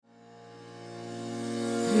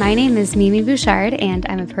My name is Mimi Bouchard, and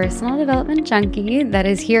I'm a personal development junkie that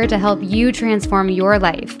is here to help you transform your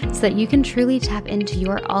life so that you can truly tap into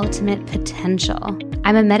your ultimate potential.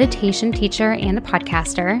 I'm a meditation teacher and a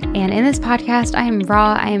podcaster, and in this podcast, I am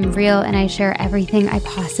raw, I am real, and I share everything I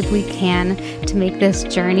possibly can to make this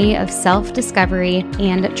journey of self-discovery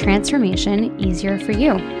and transformation easier for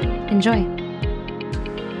you. Enjoy.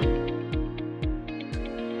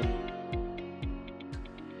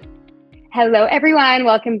 Hello, everyone.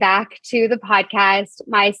 Welcome back to the podcast.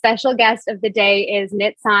 My special guest of the day is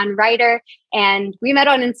Nitsan Ryder, and we met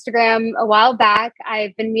on Instagram a while back.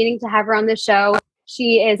 I've been meaning to have her on the show.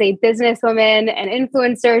 She is a businesswoman and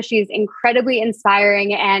influencer. She's incredibly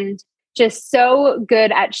inspiring and just so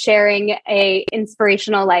good at sharing a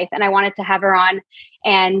inspirational life. And I wanted to have her on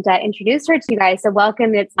and introduce her to you guys. So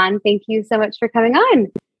welcome, Nitsan. Thank you so much for coming on.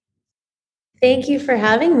 Thank you for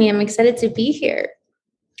having me. I'm excited to be here.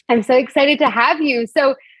 I'm so excited to have you.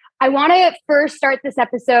 So I want to first start this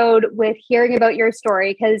episode with hearing about your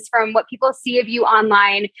story, because from what people see of you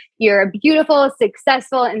online, you're a beautiful,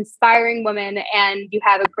 successful, inspiring woman, and you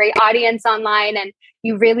have a great audience online. And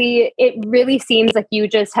it really seems like you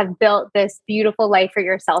just have built this beautiful life for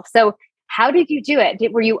yourself. So how did you do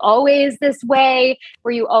it? Were you always this way?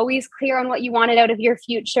 Were you always clear on what you wanted out of your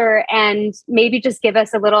future? And maybe just give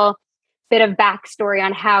us a little bit of backstory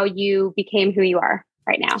on how you became who you are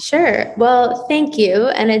right now. Sure. Well, thank you.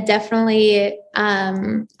 And it definitely,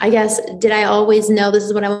 I guess, did I always know this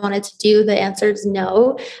is what I wanted to do? The answer is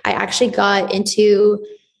no. I actually got into,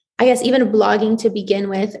 I guess, even blogging to begin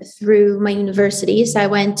with through my university. So I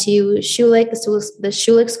went to Schulich, the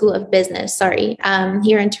Schulich School of Business,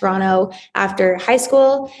 here in Toronto after high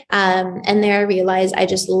school. And there I realized I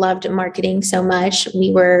just loved marketing so much.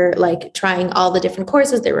 We were like trying all the different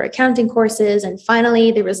courses. There were accounting courses. And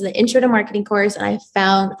finally there was the intro to marketing course. And I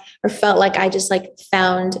felt like I just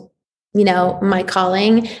found my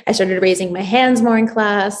calling. I started raising my hands more in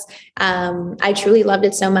class. I truly loved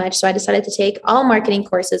it so much. So I decided to take all marketing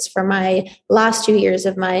courses for my last 2 years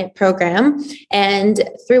of my program. And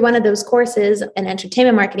through one of those courses, an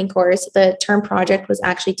entertainment marketing course, the term project was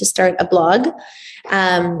actually to start a blog.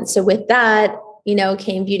 So with that,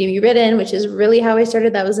 came Beauty Rewritten, which is really how I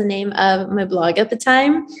started. That was the name of my blog at the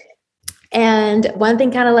time. And one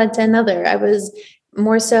thing kind of led to another. I was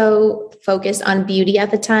more so focused on beauty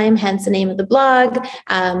at the time, hence the name of the blog.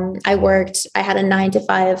 I had a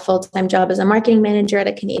 9-to-5 full-time job as a marketing manager at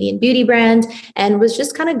a Canadian beauty brand, and was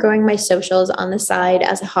just kind of growing my socials on the side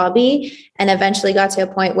as a hobby, and eventually got to a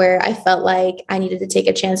point where I felt like I needed to take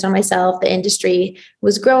a chance on myself. The industry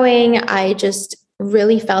was growing. I just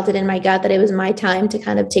really felt it in my gut that it was my time to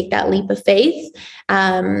kind of take that leap of faith.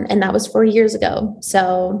 And that was 4 years ago.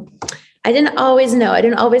 So I didn't always know. I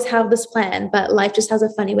didn't always have this plan, but life just has a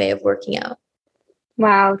funny way of working out.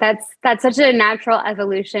 Wow, that's such a natural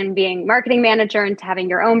evolution, being marketing manager into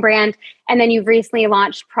having your own brand. And then you've recently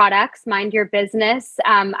launched products, Mind Your Business.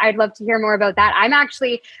 I'd love to hear more about that.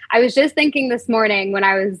 I was just thinking this morning when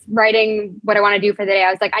I was writing what I want to do for the day,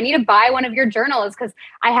 I was like, I need to buy one of your journals, because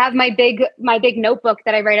I have my big notebook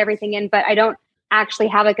that I write everything in, but I don't actually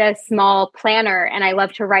have a small planner, and I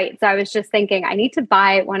love to write. So I was just thinking I need to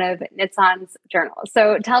buy one of Nitsan's journals.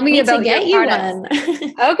 So tell me about your products. Okay.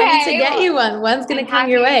 I need to get you one. One's going to come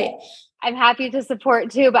your way. I'm happy to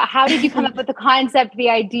support too, but how did you come up with the concept, the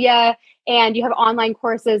idea, and you have online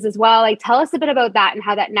courses as well? Tell us a bit about that and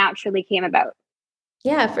how that naturally came about.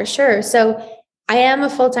 Yeah, for sure. So I am a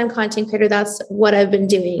full-time content creator. That's what I've been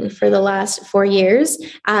doing for the last 4 years.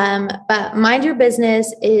 But Mind Your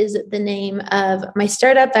Business is the name of my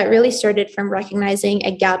startup that really started from recognizing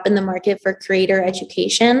a gap in the market for creator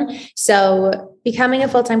education. So becoming a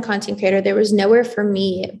full-time content creator, there was nowhere for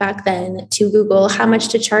me back then to Google how much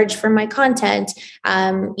to charge for my content.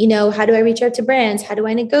 How do I reach out to brands? How do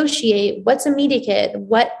I negotiate? What's a media kit?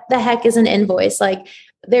 What the heck is an invoice?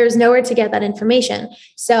 There's nowhere to get that information.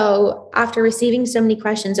 So after receiving so many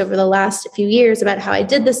questions over the last few years about how I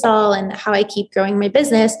did this all and how I keep growing my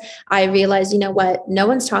business, I realized, no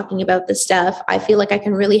one's talking about this stuff. I feel like I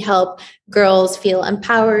can really help girls feel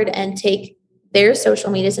empowered and take their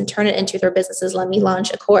social medias and turn it into their businesses. Let me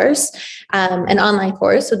launch a course, an online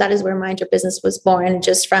course. So that is where Mind Your Business was born,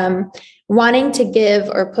 just from wanting to give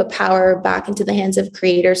or put power back into the hands of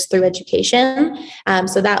creators through education.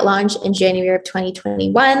 So that launched in January of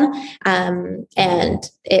 2021. And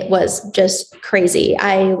it was just crazy.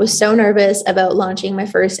 I was so nervous about launching my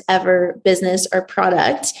first ever business or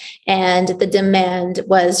product, and the demand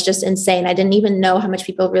was just insane. I didn't even know how much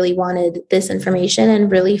people really wanted this information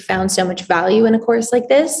and really found so much value in a course like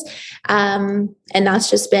this. And that's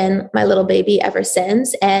just been my little baby ever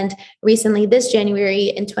since. And recently, this January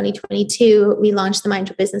in 2022, we launched the Mind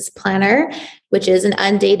Your Business Planner, which is an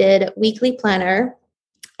undated weekly planner.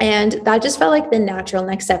 And that just felt like the natural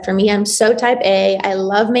next step for me. I'm so type A. I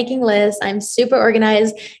love making lists. I'm super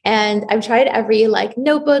organized. And I've tried every like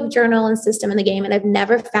notebook, journal, and system in the game. And I've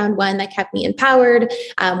never found one that kept me empowered,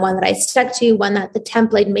 one that I stuck to, one that the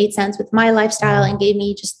template made sense with my lifestyle and gave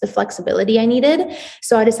me just the flexibility I needed.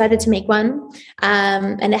 So I decided to make one.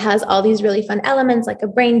 And it has all these really fun elements like a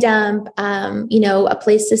brain dump, a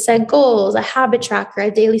place to set goals, a habit tracker, a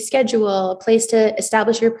daily schedule, a place to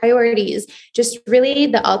establish your priorities, just really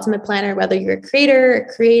the ultimate planner, whether you're a creator,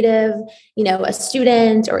 a creative, a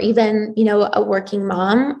student, or even, a working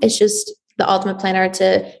mom. It's just the ultimate planner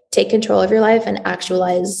to take control of your life and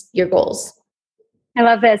actualize your goals. I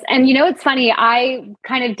love this. And it's funny. I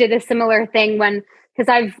kind of did a similar thing because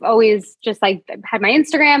I've always just like had my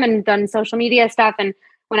Instagram and done social media stuff. And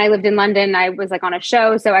when I lived in London, I was like on a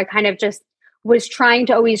show. So I kind of just was trying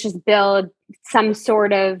to always just build some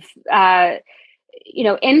sort of,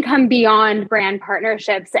 income beyond brand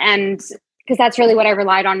partnerships. And because that's really what I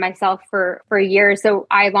relied on myself for years. So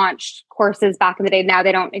I launched courses back in the day. Now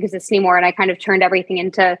they don't exist anymore. And I kind of turned everything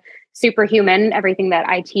into Superhuman, everything that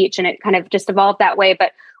I teach. And it kind of just evolved that way.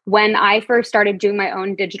 But when I first started doing my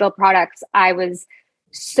own digital products, I was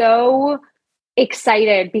so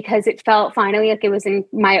excited because it felt finally like it was in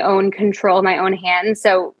my own control, my own hands.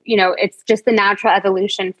 So, it's just the natural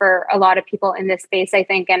evolution for a lot of people in this space, I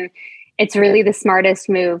think. And it's really the smartest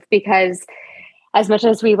move because as much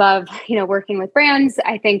as we love, working with brands,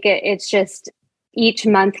 I think it's just each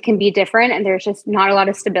month can be different and there's just not a lot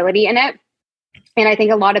of stability in it. And I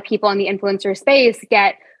think a lot of people in the influencer space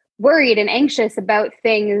get worried and anxious about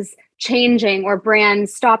things changing or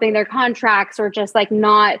brands stopping their contracts or just like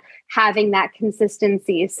not having that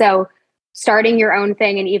consistency. So starting your own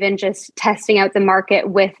thing and even just testing out the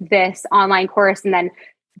market with this online course and then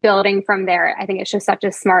building from there, I think it's just such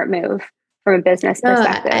a smart move from a business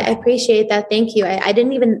perspective. I appreciate that. Thank you. I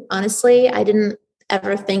didn't even, honestly, I didn't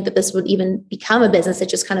ever think that this would even become a business. It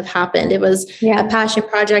just kind of happened. It was a passion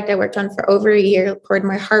project I worked on for over a year, poured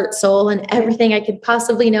my heart, soul, and everything I could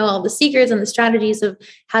possibly know, all the secrets and the strategies of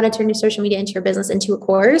how to turn your social media into your business into a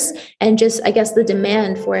course. And just, I guess, the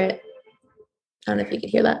demand for it. I don't know if you could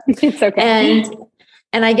hear that. It's okay.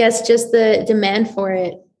 And I guess just the demand for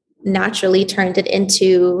it naturally turned it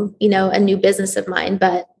into, a new business of mine.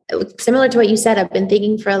 But similar to what you said, I've been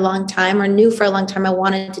thinking for a long time or knew for a long time I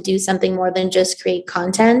wanted to do something more than just create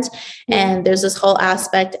content. And there's this whole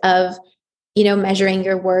aspect of, measuring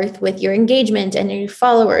your worth with your engagement and your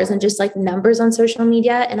followers and just like numbers on social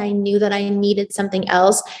media. And I knew that I needed something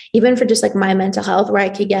else, even for just like my mental health, where I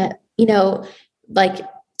could get, and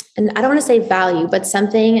I don't want to say value, but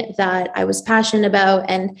something that I was passionate about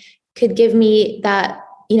and could give me that,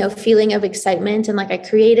 feeling of excitement. And like I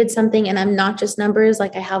created something and I'm not just numbers.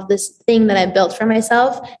 Like I have this thing that I built for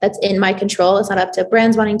myself that's in my control. It's not up to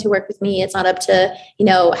brands wanting to work with me. It's not up to,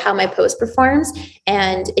 how my post performs.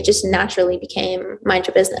 And it just naturally became Mind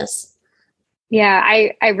Your Business. Yeah,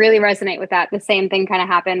 I really resonate with that. The same thing kind of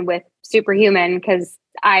happened with Superhuman because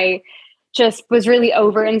I just was really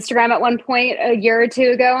over Instagram at one point a year or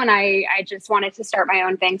two ago. And I just wanted to start my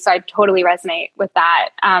own thing. So I totally resonate with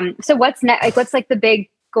that. So what's next? Like, what's like the big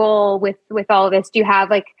goal with all of this? Do you have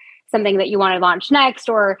like something that you want to launch next,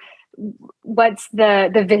 or what's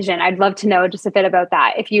the vision? I'd love to know just a bit about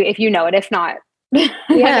that. If you know it, if not,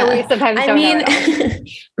 yeah.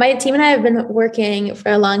 My team and I have been working for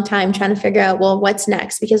a long time trying to figure out, well, what's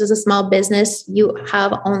next? Because as a small business, you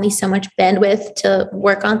have only so much bandwidth to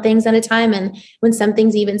work on things at a time. And when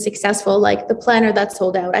something's even successful, like the planner that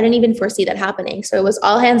sold out, I didn't even foresee that happening. So it was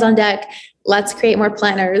all hands on deck. Let's create more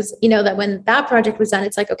planners. That when that project was done,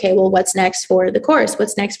 it's like, okay, well, what's next for the course?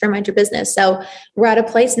 What's next for Mind Your Business? So we're at a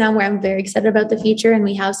place now where I'm very excited about the future, and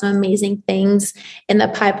we have some amazing things in the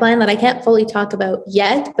pipeline that I can't fully talk about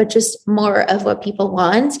yet, but just more of what people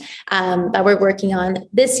want that we're working on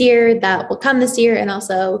this year, that will come this year, and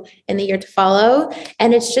also in the year to follow.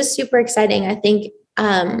 And it's just super exciting. I think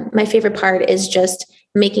my favorite part is just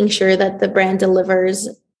making sure that the brand delivers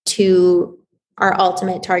to our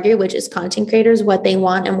ultimate target, which is content creators, what they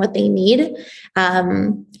want and what they need.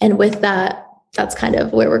 And with that, that's kind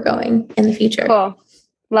of where we're going in the future. Cool.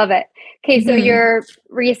 Love it. Okay. So you're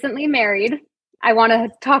recently married. I want to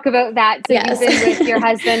talk about that. So yes. You've been with your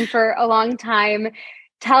husband for a long time.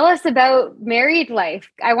 Tell us about married life.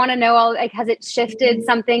 I want to know has it shifted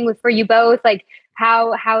something for you both? Like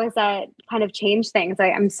how has that kind of changed things?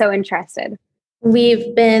 I'm so interested.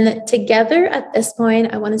 We've been together at this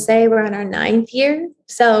point. I want to say we're on our 9th year.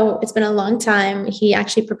 So it's been a long time. He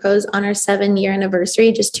actually proposed on our 7-year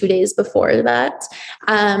anniversary, just 2 days before that.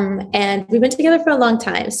 And we've been together for a long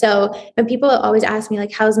time. So when people always ask me,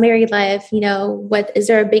 like, how's married life? What is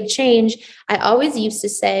there a big change? I always used to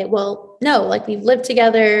say, well, no, like we've lived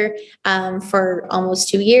together for almost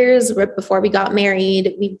 2 years right before we got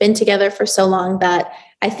married. We've been together for so long that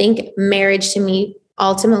I think marriage to me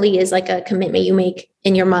ultimately is like a commitment you make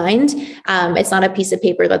in your mind. It's not a piece of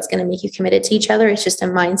paper that's going to make you committed to each other. It's just a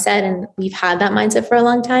mindset. And we've had that mindset for a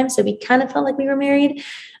long time. So we kind of felt like we were married,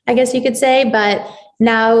 I guess you could say. But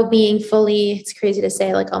now being fully, it's crazy to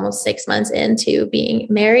say, like almost 6 months into being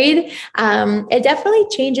married, it definitely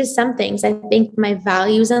changes some things. I think my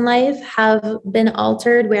values in life have been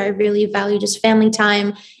altered, where I really value just family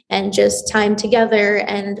time and just time together,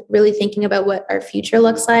 and really thinking about what our future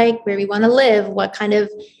looks like, where we want to live, what kind of,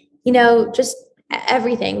 just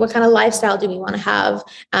everything, what kind of lifestyle do we want to have?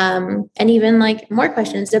 And even like more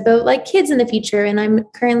questions about like kids in the future. And I'm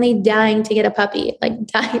currently dying to get a puppy, like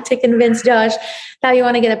dying to convince Josh that we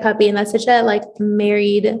want to get a puppy. And that's such a like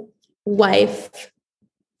married wife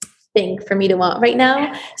thing for me to want right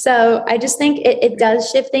now. So I just think it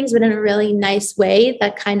does shift things, but in a really nice way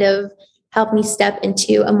that kind of helped me step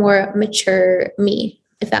into a more mature me,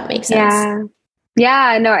 if that makes sense.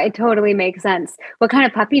 Yeah, no, it totally makes sense. What kind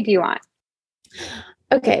of puppy do you want?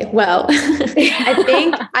 Okay, well, I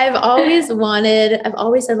think I've always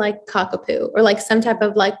said like cockapoo or like some type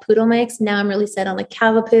of like poodle mix. Now I'm really set on like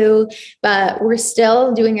cavapoo, but we're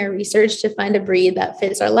still doing our research to find a breed that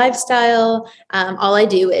fits our lifestyle. All I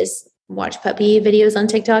do is watch puppy videos on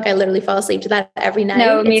TikTok. I literally fall asleep to that every night.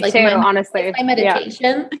 No, me it's too, like honestly. It's my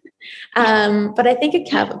meditation. Yeah. But I think a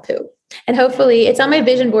cavapoo, and hopefully it's on my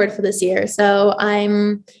vision board for this year. So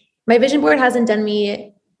my vision board hasn't done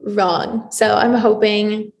me wrong. So I'm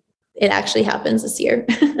hoping it actually happens this year.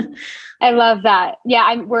 I love that.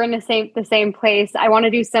 Yeah, we're in the same place. I want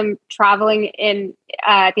to do some traveling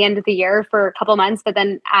at the end of the year for a couple months, but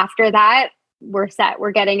then after that, we're set.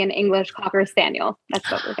 We're getting an English Cocker Spaniel.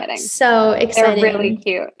 That's what we're getting. So exciting. They're really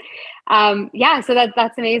cute. So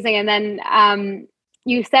that's amazing. And then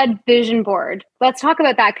you said vision board. Let's talk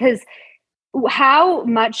about that, because how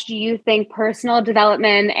much do you think personal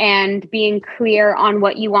development and being clear on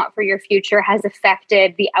what you want for your future has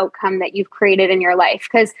affected the outcome that you've created in your life?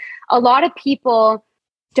 Because a lot of people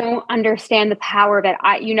don't understand the power of it.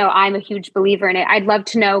 I'm a huge believer in it. I'd love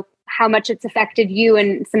to know how much it's affected you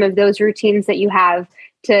and some of those routines that you have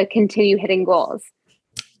to continue hitting goals.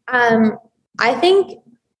 I think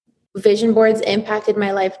vision boards impacted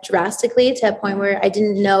my life drastically to a point where I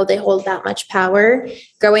didn't know they hold that much power.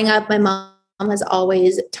 Growing up, my mom has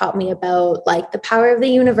always taught me about like the power of the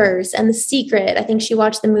universe and The Secret. I think she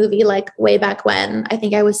watched the movie like way back when. I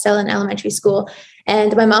think I was still in elementary school.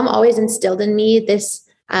 And my mom always instilled in me this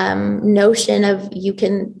notion of you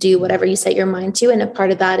can do whatever you set your mind to. And a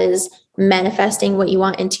part of that is manifesting what you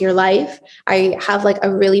want into your life. I have like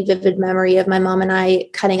a really vivid memory of my mom and I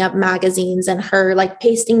cutting up magazines and her like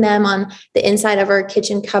pasting them on the inside of her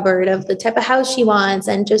kitchen cupboard of the type of house she wants,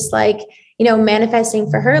 and just like, manifesting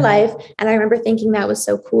for her life. And I remember thinking that was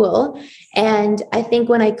so cool. And I think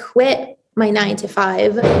when I quit my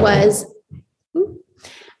 9-to-5 was,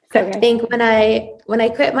 I think when I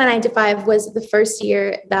quit my 9-to-5 was the first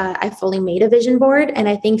year that I fully made a vision board. And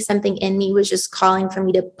I think something in me was just calling for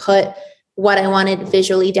me to put what I wanted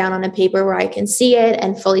visually down on a paper where I can see it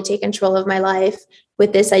and fully take control of my life,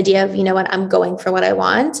 with this idea of, I'm going for what I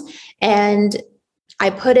want. And I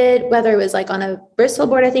put it, whether it was like on a Bristol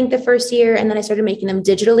board, I think the first year, and then I started making them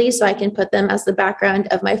digitally so I can put them as the background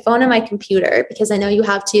of my phone and my computer, because I know you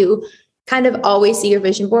have to kind of always see your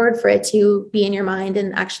vision board for it to be in your mind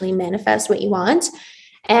and actually manifest what you want.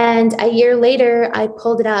 And a year later, I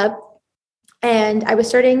pulled it up and I was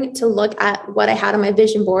starting to look at what I had on my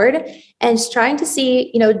vision board and trying to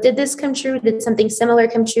see, did this come true? Did something similar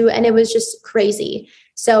come true? And it was just crazy.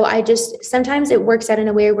 So sometimes it works out in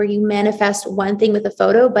a way where you manifest one thing with a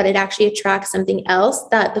photo, but it actually attracts something else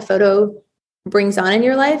that the photo brings on in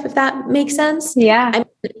your life, if that makes sense. Yeah.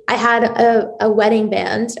 I had a wedding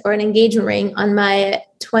band or an engagement ring on my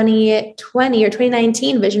 2020 or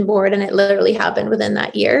 2019 vision board, and it literally happened within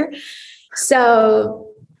that year.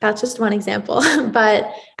 So that's just one example,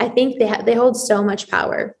 but I think they hold so much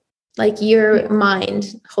power. Like your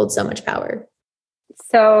mind holds so much power.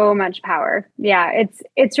 So much power. Yeah.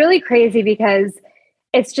 It's really crazy because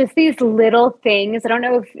it's just these little things. I don't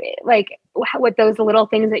know if like what those little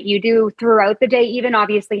things that you do throughout the day, even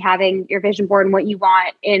obviously having your vision board and what you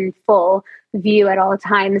want in full view at all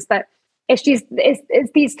times, but it's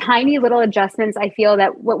these tiny little adjustments. I feel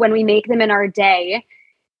that when we make them in our day,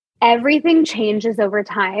 everything changes over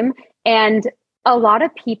time. And a lot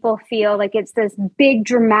of people feel like it's this big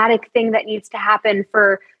dramatic thing that needs to happen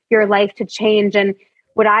for your life to change. And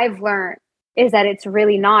what I've learned is that it's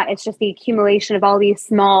really not. It's just the accumulation of all these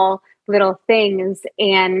small little things.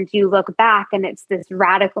 And you look back and it's this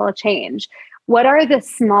radical change. What are the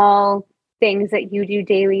small things that you do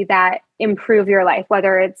daily that improve your life,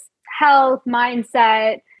 whether it's health,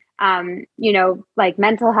 mindset, like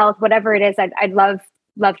mental health, whatever it is? I'd love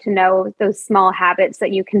to know those small habits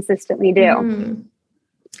that you consistently do. Mm.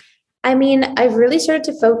 I mean, I've really started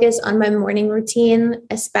to focus on my morning routine,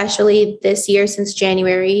 especially this year since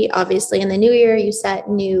January. Obviously, in the new year, you set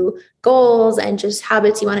new goals and just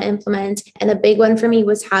habits you want to implement. And a big one for me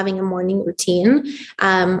was having a morning routine.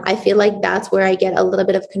 I feel like that's where I get a little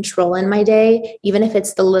bit of control in my day, even if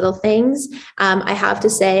it's the little things. I have to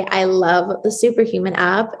say, I love the Superhuman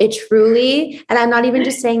app. It truly, and I'm not even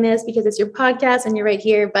just saying this because it's your podcast and you're right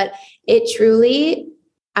here, but it truly,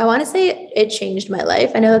 I want to say it changed my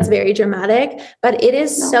life. I know that's very dramatic, but it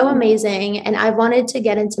is so amazing. And I've wanted to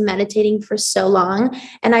get into meditating for so long.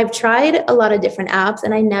 And I've tried a lot of different apps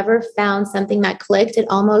and I never found something that clicked. It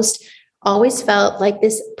almost always felt like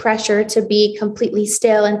this pressure to be completely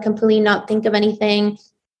still and completely not think of anything.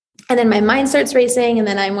 And then my mind starts racing and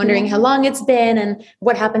then I'm wondering how long it's been and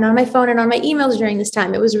what happened on my phone and on my emails during this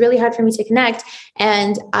time. It was really hard for me to connect.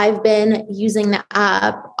 And I've been using the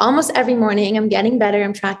app almost every morning. I'm getting better.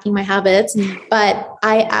 I'm tracking my habits, but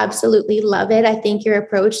I absolutely love it. I think your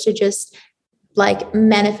approach to just like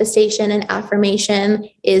manifestation and affirmation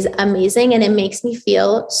is amazing. And it makes me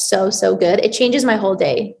feel so, so good. It changes my whole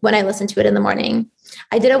day when I listen to it in the morning.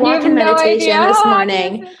 I did a walk-in meditation this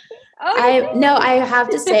morning. I have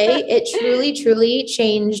to say it truly, truly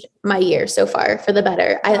changed my year so far for the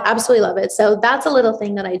better. I absolutely love it. So that's a little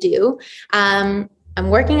thing that I do. I'm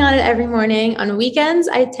working on it every morning. On weekends,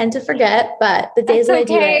 I tend to forget, but the days that I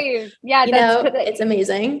do it, it's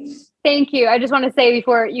amazing. Thank you. I just want to say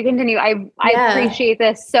before you continue, I appreciate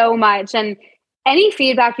this so much. And any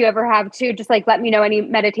feedback you ever have too, just like let me know. Any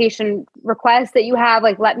meditation requests that you have,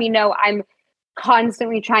 like let me know. I'm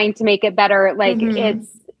constantly trying to make it better. Like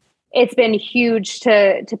it's been huge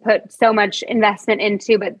to put so much investment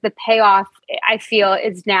into, but the payoff I feel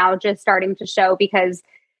is now just starting to show because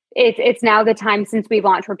it's now the time since we've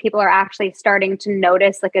launched where people are actually starting to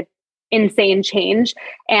notice like a insane change.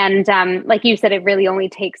 And like you said, it really only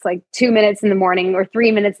takes like 2 minutes in the morning or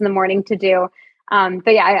 3 minutes in the morning to do.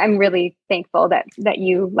 But yeah, I'm really thankful that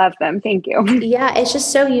you love them. Thank you. Yeah, it's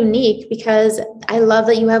just so unique because I love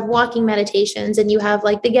that you have walking meditations and you have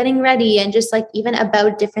like the getting ready and just like even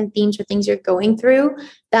about different themes or things you're going through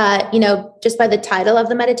that, just by the title of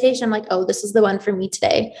the meditation, I'm like, oh, this is the one for me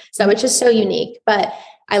today. So it's just so unique, but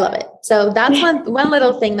I love it. So that's one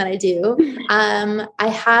little thing that I do. I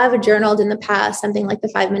have journaled in the past, something like the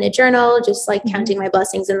 5-minute journal, just like counting my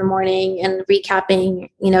blessings in the morning and recapping,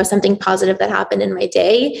 something positive that happened in my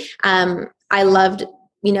day. I loved,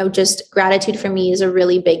 just gratitude for me is a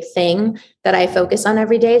really big thing that I focus on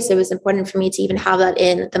every day. So it was important for me to even have that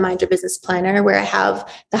in the Mind Your Business Planner, where I have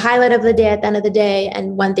the highlight of the day at the end of the day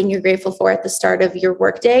and one thing you're grateful for at the start of your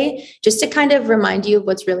workday, just to kind of remind you of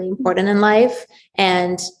what's really important in life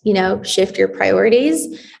and, shift your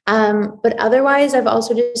priorities. But otherwise, I've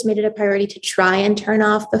also just made it a priority to try and turn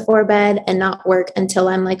off before bed and not work until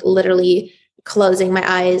I'm like literally closing my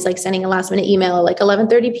eyes, like sending a last minute email, like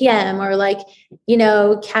 11:30 PM or like,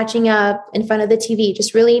 catching up in front of the TV,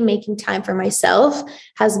 just really making time for myself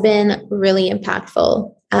has been really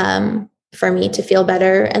impactful for me to feel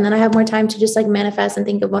better. And then I have more time to just like manifest and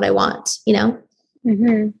think of what I want,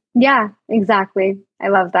 Yeah, exactly. I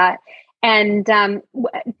love that. And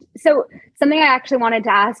so something I actually wanted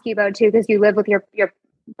to ask you about too, because you live with your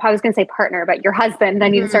I was going to say partner, but your husband, I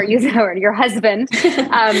need to start using the word, your husband.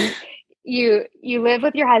 You live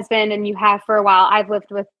with your husband and you have for a while. I've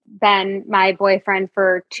lived with Ben, my boyfriend,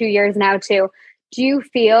 for 2 years now too. Do you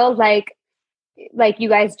feel like you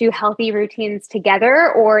guys do healthy routines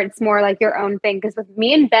together, or it's more like your own thing? Because with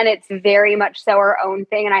me and Ben, it's very much so our own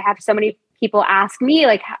thing. And I have so many people ask me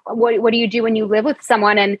like, what do you do when you live with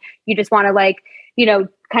someone and you just want to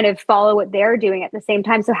kind of follow what they're doing at the same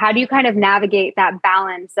time? So how do you kind of navigate that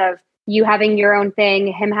balance of you having your own thing,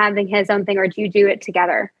 him having his own thing, or do you do it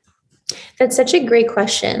together? That's such a great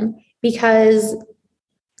question because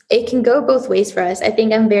it can go both ways for us. I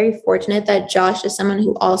think I'm very fortunate that Josh is someone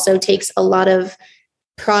who also takes a lot of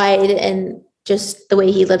pride in just the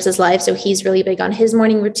way he lives his life. So he's really big on his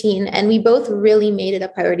morning routine. And we both really made it a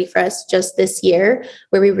priority for us just this year,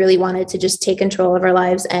 where we really wanted to just take control of our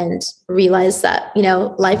lives and realize that,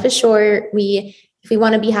 life is short. If we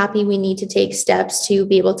want to be happy, we need to take steps to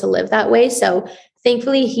be able to live that way. So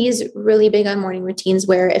thankfully, he's really big on morning routines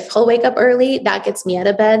where if he'll wake up early, that gets me out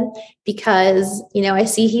of bed because, I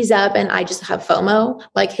see he's up and I just have FOMO.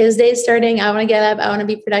 Like his day is starting. I want to get up. I want to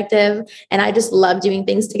be productive. And I just love doing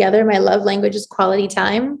things together. My love language is quality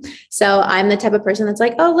time. So I'm the type of person that's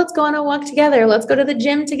like, oh, let's go on a walk together. Let's go to the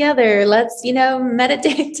gym together. Let's,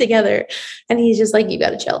 meditate together. And he's just like, you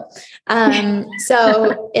got to chill.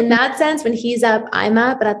 So in that sense, when he's up, I'm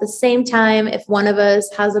up. But at the same time, if one of us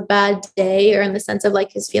has a bad day or in the sense of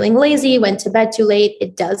like is feeling lazy, went to bed too late,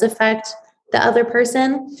 it does affect the other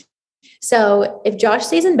person. So if Josh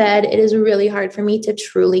stays in bed, it is really hard for me to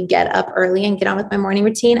truly get up early and get on with my morning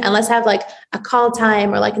routine. Unless I have like a call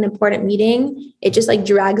time or like an important meeting, it just like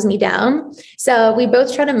drags me down. So we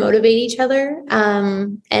both try to motivate each other.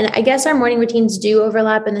 And I guess our morning routines do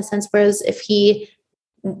overlap in the sense, whereas if he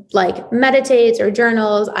like meditates or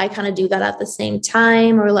journals, I kind of do that at the same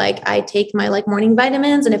time, or like I take my like morning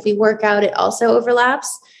vitamins. And if we work out, it also overlaps.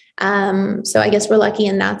 So I guess we're lucky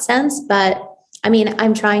in that sense, but I mean,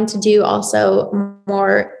 I'm trying to do also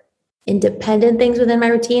more independent things within my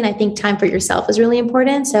routine. I think time for yourself is really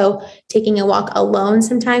important. So taking a walk alone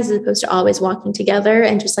sometimes as opposed to always walking together,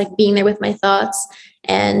 and just like being there with my thoughts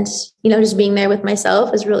and, just being there with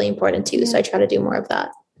myself is really important too. So I try to do more of that.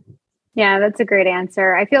 Yeah, that's a great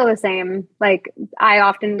answer. I feel the same. Like I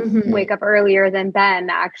often wake up earlier than Ben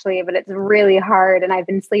actually, but it's really hard. And I've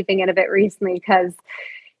been sleeping in a bit recently because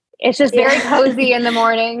it's just very cozy in the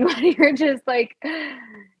morning when you're just like,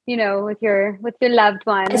 with your loved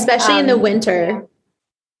one. Especially in the winter.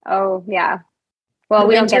 Yeah. Oh yeah. Well,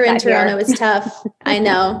 we winter don't get in that Toronto here. is tough. I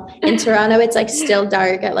know. In Toronto, it's like still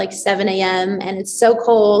dark at like 7 a.m. and it's so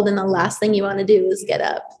cold. And the last thing you want to do is get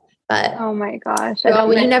up. But oh my gosh.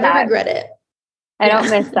 you never regret it. I don't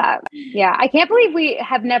miss that. Yeah. I can't believe we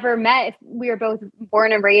have never met. We were both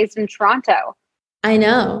born and raised in Toronto. I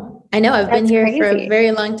know. I've been here for a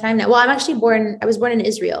very long time now. Well, I was born in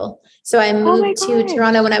Israel. So I moved to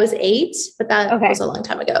Toronto when I was 8, but that was a long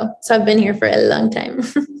time ago. So I've been here for a long time.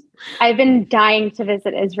 I've been dying to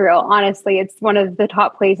visit Israel. Honestly, it's one of the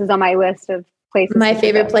top places on my list of places. My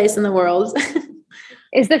favorite place in the world.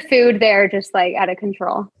 Is the food there just like out of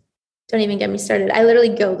control? Don't even get me started. I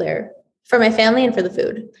literally go there for my family and for the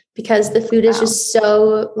food because the food is just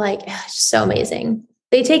so just so amazing.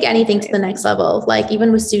 They take anything to the next level. Like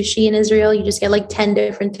even with sushi in Israel, you just get like 10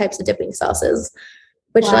 different types of dipping sauces,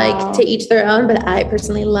 which like to each their own, but I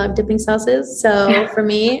personally love dipping sauces. So for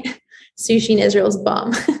me, sushi in Israel is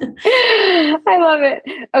bomb. I love it.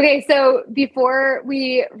 Okay. So before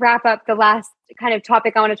we wrap up, the last kind of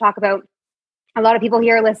topic I want to talk about, a lot of people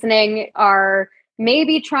here listening are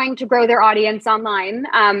maybe trying to grow their audience online.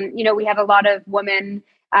 We have a lot of women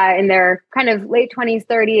in their kind of late 20s,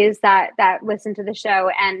 30s that listen to the show.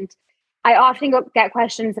 And I often get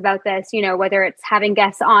questions about this, whether it's having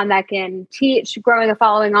guests on that can teach growing a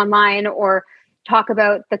following online or talk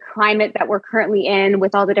about the climate that we're currently in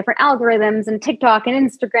with all the different algorithms and TikTok and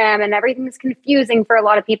Instagram, and everything's confusing for a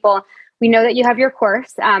lot of people. We know that you have your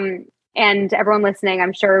course and everyone listening,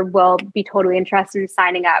 I'm sure, will be totally interested in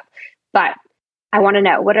signing up. But I want to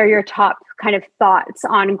know, what are your top kind of thoughts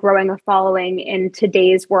on growing a following in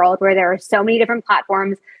today's world where there are so many different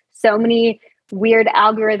platforms, so many weird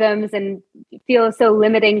algorithms, and feels so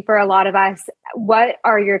limiting for a lot of us? What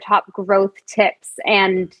are your top growth tips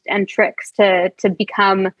and tricks to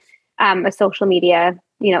become a social media,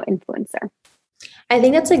 influencer? I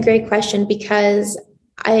think that's a great question because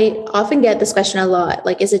I often get this question a lot.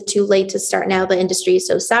 Like, is it too late to start now? The industry is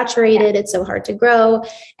so saturated. It's so hard to grow.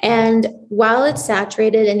 And while it's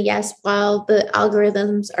saturated, and yes, while the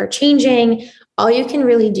algorithms are changing, all you can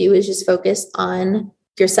really do is just focus on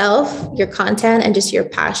yourself, your content, and just your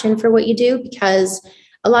passion for what you do. Because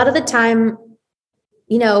a lot of the time,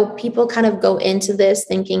 people kind of go into this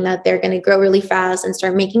thinking that they're going to grow really fast and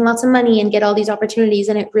start making lots of money and get all these opportunities.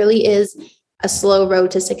 And it really is a slow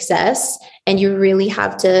road to success. And you really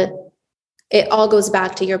have to, it all goes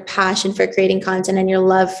back to your passion for creating content and your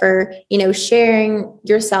love for, sharing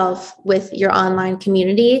yourself with your online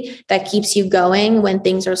community that keeps you going when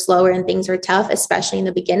things are slower and things are tough, especially in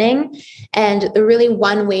the beginning. And the really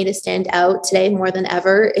one way to stand out today more than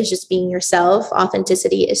ever is just being yourself.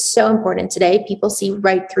 Authenticity is so important today. People see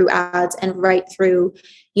right through ads and right through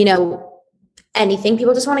you know, anything.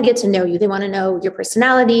 People just want to get to know you. They want to know your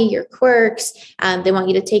personality, your quirks. They want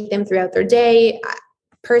you to take them throughout their day.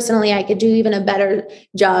 Personally, I could do even a better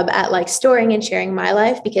job at like storing and sharing my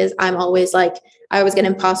life, because I'm always like, I always get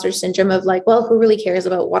imposter syndrome of like, well, who really cares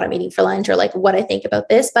about what I'm eating for lunch or like what I think about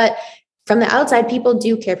this? But from the outside, people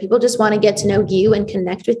do care. People just want to get to know you and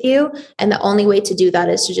connect with you. And the only way to do that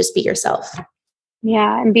is to just be yourself.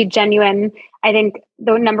 Yeah, and be genuine. I think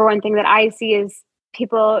the number one thing that I see is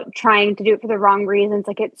people trying to do it for the wrong reasons.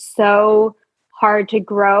 Like, it's so hard to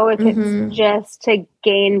grow if it's just to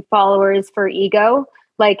gain followers for ego.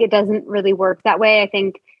 Like, it doesn't really work that way. I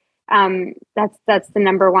think that's the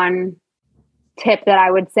number one tip that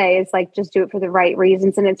I would say is like, just do it for the right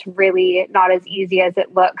reasons. And it's really not as easy as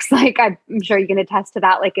it looks. Like, I'm sure you can attest to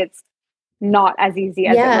that. Like, it's not as easy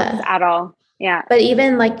as it looks at all. Yeah. But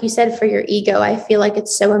even like you said, for your ego, I feel like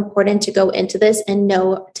it's so important to go into this and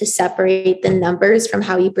know to separate the numbers from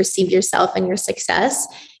how you perceive yourself and your success,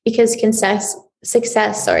 because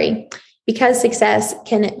success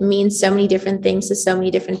can mean so many different things to so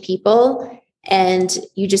many different people. And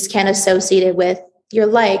you just can't associate it with your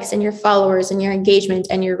likes and your followers and your engagement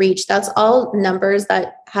and your reach. That's all numbers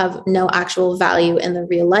that have no actual value in the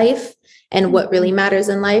real life. And what really matters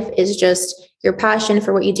in life is just your passion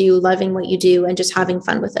for what you do, loving what you do, and just having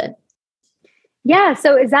fun with it. Yeah.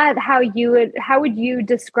 So is that how would you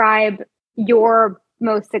describe your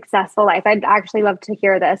most successful life? I'd actually love to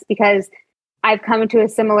hear this, because I've come to a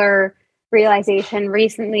similar realization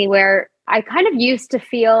recently where I kind of used to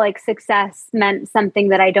feel like success meant something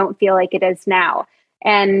that I don't feel like it is now.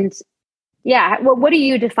 And yeah, what do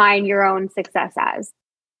you define your own success as?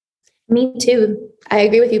 Me too. I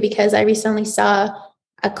agree with you, because I recently saw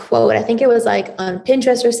a quote. I think it was like on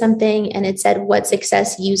Pinterest or something. And it said what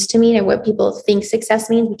success used to mean, or what people think success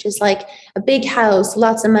means, which is like a big house,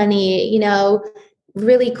 lots of money,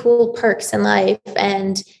 really cool perks in life.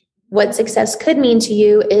 And what success could mean to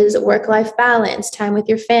you is work-life balance, time with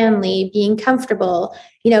your family, being comfortable,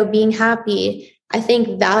 being happy. I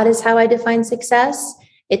think that is how I define success.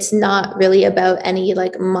 It's not really about any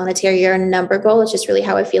like monetary or number goal. It's just really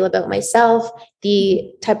how I feel about myself, the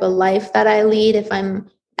type of life that I lead. If I'm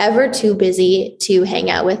ever too busy to hang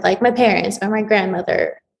out with like my parents or my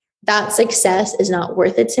grandmother, that success is not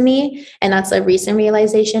worth it to me. And that's a recent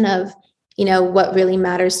realization of, what really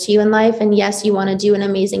matters to you in life. And yes, you want to do an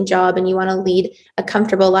amazing job and you want to lead a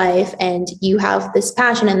comfortable life and you have this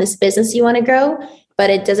passion and this business you want to grow, but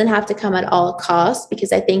it doesn't have to come at all costs,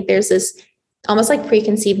 because I think there's this almost like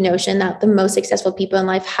preconceived notion that the most successful people in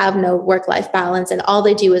life have no work-life balance and all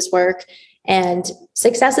they do is work, and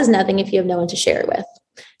success is nothing if you have no one to share it with.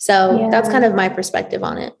 So that's kind of my perspective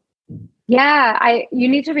on it. Yeah, you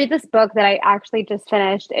need to read this book that I actually just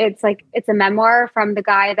finished. It's a memoir from the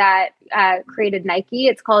guy that created Nike.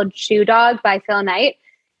 It's called Shoe Dog by Phil Knight.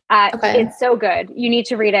 Okay. It's so good. You need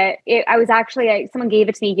to read it. Someone gave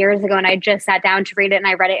it to me years ago and I just sat down to read it, and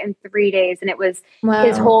I read it in 3 days, and it was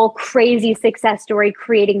his whole crazy success story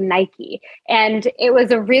creating Nike. And it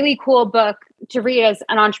was a really cool book to read as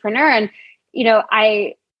an entrepreneur. And,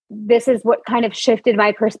 this is what kind of shifted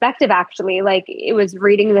my perspective, actually. Like, it was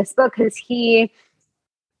reading this book because he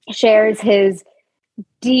shares his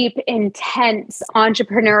deep, intense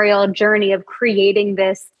entrepreneurial journey of creating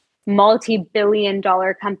this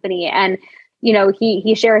multi-billion-dollar company. And,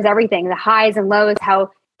 he shares everything, the highs and lows,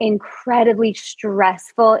 how incredibly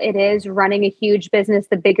stressful it is running a huge business.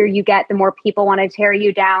 The bigger you get, the more people want to tear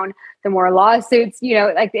you down, the more lawsuits,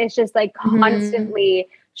 it's just like constantly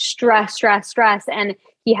stress. And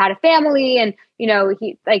he had a family, and,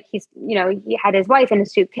 he had his wife and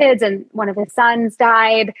his 2 kids, and one of his sons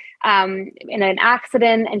died in an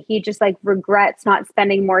accident. And he just like regrets not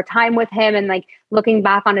spending more time with him. And like looking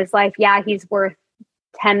back on his life, yeah, he's worth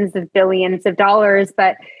tens of billions of dollars,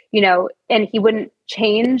 but, and he wouldn't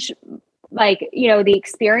change the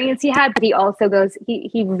experience he had, but he also goes,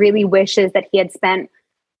 he really wishes that he had spent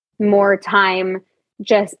more time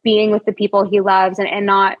just being with the people he loves and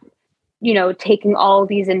not, taking all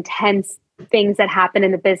these intense things that happen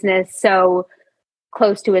in the business so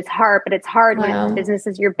close to his heart. But it's hard when business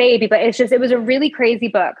is your baby. But it was a really crazy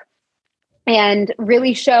book, and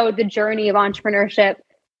really showed the journey of entrepreneurship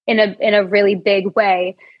in a really big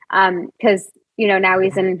way. Because, now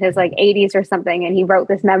he's in his like 80s or something, and he wrote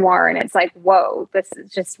this memoir, and it's like, whoa, this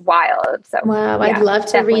is just wild. So I'd love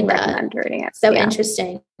to read that. Reading it. So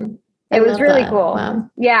interesting. It was really cool. Wow.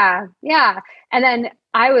 Yeah. And then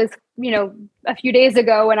I was, a few days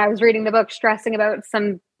ago when I was reading the book, stressing about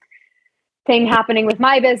some thing happening with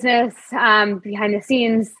my business behind the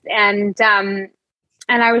scenes. And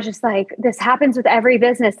And I was just like, this happens with every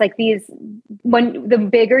business. Like when the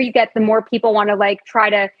bigger you get, the more people want to like try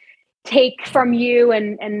to take from you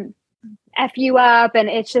and F you up. And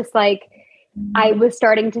it's just like, I was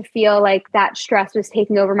starting to feel like that stress was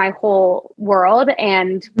taking over my whole world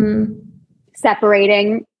and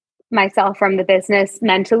separating myself from the business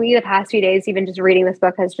mentally the past few days. Even just reading this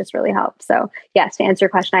book has just really helped. So yes, to answer your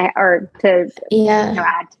question, add to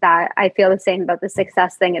that, I feel the same about the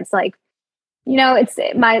success thing. It's like, it's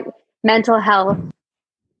my mental health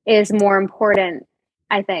is more important,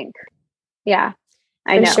 I think. Yeah.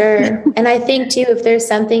 I know. For sure. And I think too, if there's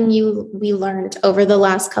something we learned over the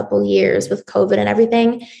last couple years with COVID and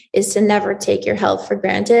everything, is to never take your health for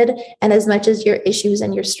granted. And as much as your issues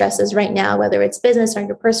and your stresses right now, whether it's business or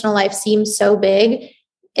your personal life, seem so big,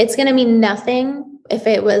 it's going to mean nothing if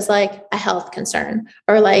it was like a health concern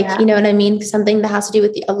or like, you know what I mean? Something that has to do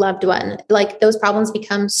with a loved one. Like those problems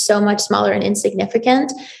become so much smaller and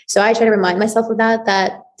insignificant. So I try to remind myself of that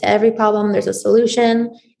to every problem, there's a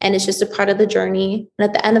solution and it's just a part of the journey. And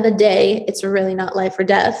at the end of the day, it's really not life or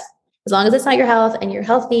death. As long as it's not your health and you're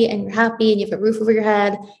healthy and you're happy and you have a roof over your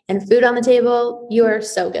head and food on the table, you are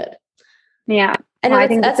so good. Yeah. I know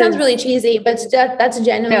that sounds really cheesy, but that's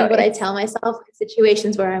genuinely what I tell myself in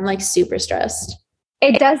situations where I'm like super stressed.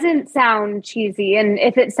 It doesn't sound cheesy. And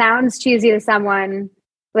if it sounds cheesy to someone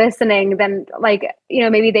listening, then like,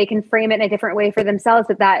 maybe they can frame it in a different way for themselves.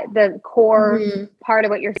 But that the core part of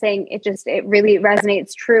what you're saying, it really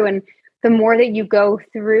resonates true. And the more that you go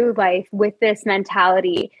through life with this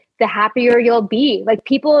mentality, the happier you'll be. Like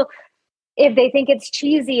people, if they think it's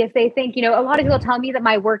cheesy, if they think, a lot of people tell me that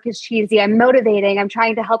my work is cheesy, I'm motivating, I'm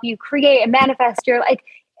trying to help you create and manifest your, like,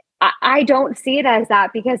 I don't see it as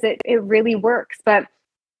that because it really works. But,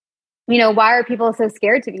 why are people so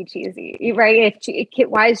scared to be cheesy, right?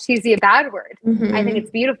 Why is cheesy a bad word? I think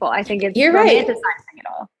it's beautiful. I think it's romanticizing it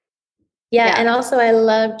all. Yeah. And also I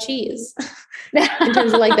love cheese in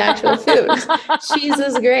terms of like the actual food. Cheese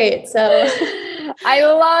is great. So I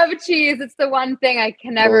love cheese. It's the one thing I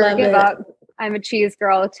can never give up. I'm a cheese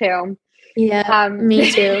girl too. Yeah,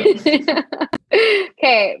 me too.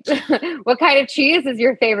 Okay. What kind of cheese is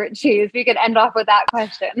your favorite cheese? We could end off with that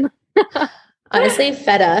question. Honestly,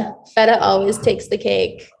 feta. Feta always takes the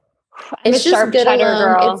cake. It's just good alone.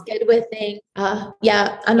 Girl. It's good with things. I'm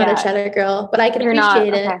not a cheddar girl, but I can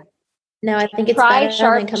appreciate it. Okay. No, I think it's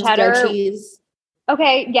better when it comes to cheese.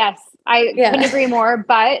 Okay, yes. I couldn't agree more,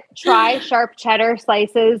 but try sharp cheddar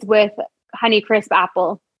slices with Honeycrisp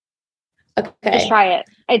apple. Okay. Just try it.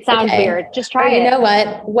 It sounds weird. Just try it. You know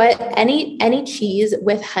what? Any cheese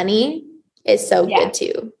with honey is so good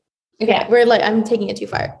too. Okay. Yeah. We're like, I'm taking it too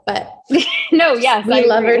far, but no, yes. We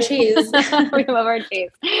love our cheese. We love our cheese.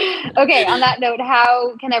 Okay. On that note,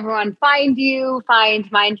 how can everyone find you,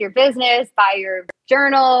 Mind Your Business, buy your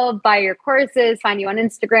journal, buy your courses, find you on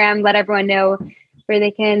Instagram, let everyone know where they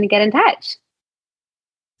can get in touch?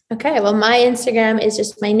 Okay. Well, my Instagram is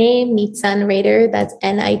just my name, Nitsan Raiter. That's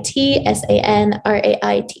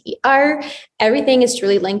NITSANRAITER. Everything is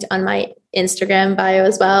truly linked on my Instagram bio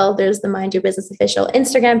as well. There's the Mind Your Business official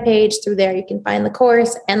Instagram page. Through there, you can find the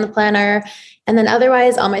course and the planner. And then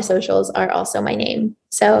otherwise, all my socials are also my name.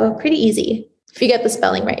 So pretty easy if you get the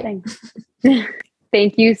spelling right.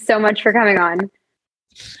 Thank you so much for coming on.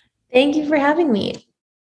 Thank you for having me.